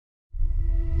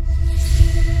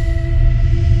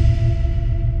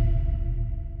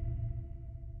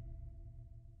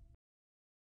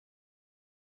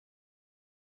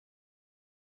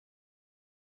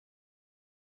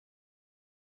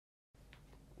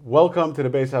Welcome to the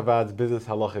Beis Havad's Business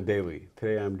Halacha Daily.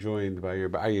 Today I'm joined by your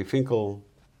Aryeh Finkel,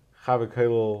 Chava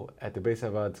Kollel at the Beis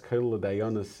Havad's Kollel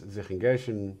Dayanos Zichron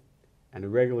Gershon, and a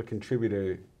regular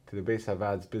contributor to the Beis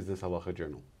Havad's Business Halacha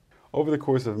Journal. Over the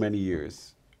course of many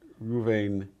years,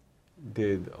 Ruvain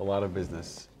did a lot of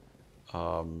business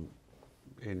in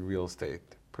real estate,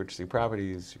 purchasing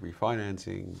properties,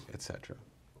 refinancing, etc.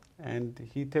 And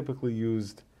he typically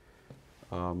used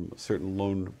a certain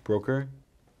loan broker.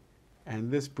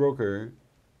 And this broker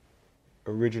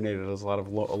originated a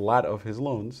lot of his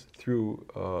loans through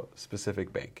a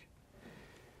specific bank.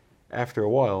 After a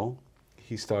while,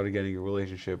 he started getting a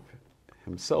relationship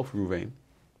himself, Ruvain,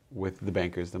 with the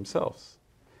bankers themselves.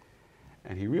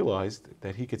 And he realized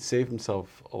that he could save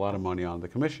himself a lot of money on the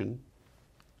commission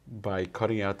by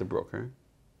cutting out the broker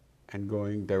and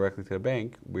going directly to the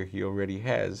bank where he already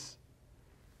has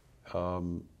a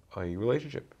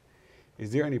relationship.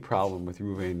 Is there any problem with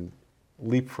Ruvain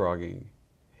leapfrogging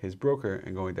his broker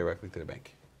and going directly to the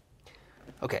bank?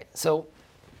 Okay, so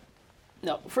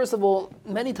now, first of all,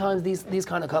 many times these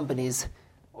kind of companies,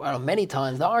 well, many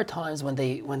times there are times when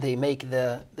they make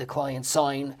the client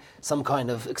sign some kind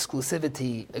of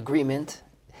exclusivity agreement,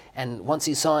 and once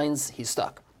he signs, he's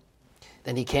stuck.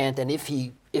 Then he can't, and if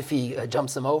he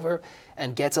jumps them over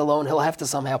and gets a loan, he'll have to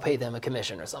somehow pay them a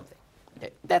commission or something.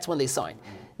 Okay, that's when they sign.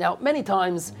 Now, many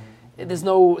times there's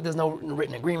no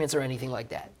written agreements or anything like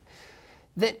that.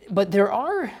 But there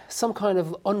are some kind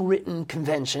of unwritten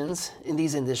conventions in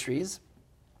these industries,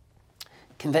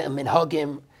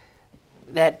 minhagim,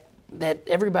 that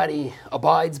everybody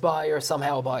abides by or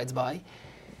somehow abides by.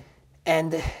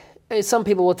 And some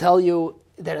people will tell you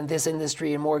that in this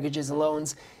industry, in mortgages and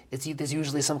loans, there's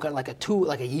usually some kind of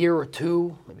like a year or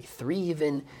two, maybe 3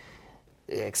 even,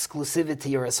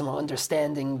 exclusivity or some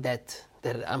understanding that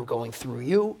I'm going through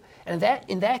you. And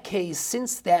in that case,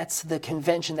 since that's the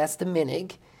convention, that's the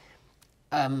minig,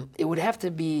 it would have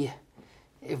to be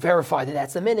verified that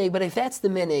that's the minig. But if that's the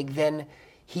minig, then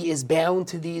he is bound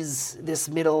to this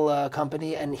middle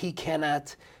company, and he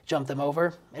cannot jump them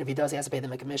over. And if he does, he has to pay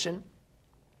them a commission.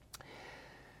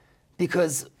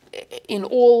 Because in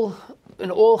all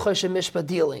choshen mishpat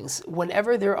dealings,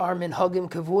 whenever there are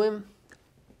minhagim kavuim,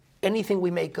 anything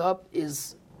we make up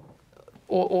is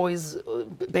always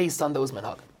based on those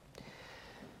minhagim.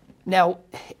 Now,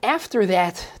 after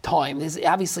that time,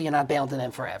 obviously you're not bound to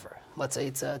them forever. Let's say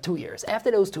it's 2 years.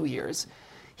 After those 2 years,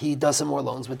 he does some more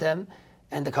loans with them,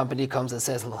 and the company comes and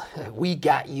says, we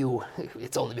got you,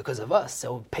 it's only because of us,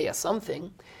 so pay us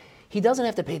something. He doesn't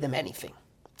have to pay them anything,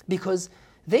 because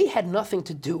they had nothing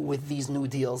to do with these new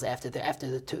deals after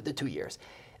the 2 years.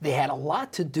 They had a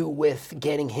lot to do with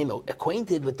getting him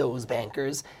acquainted with those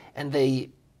bankers, and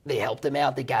they helped him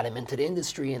out, they got him into the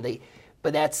industry,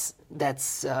 but that's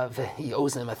he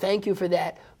owes them a thank you for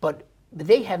that. But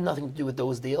they have nothing to do with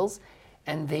those deals,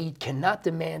 and they cannot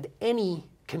demand any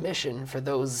commission for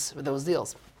those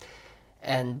deals.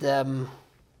 And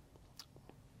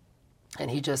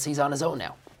he's on his own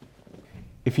now.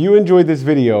 If you enjoyed this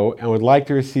video and would like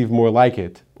to receive more like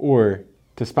it, or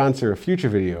to sponsor a future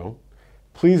video,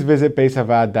 please visit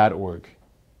beishavad.org.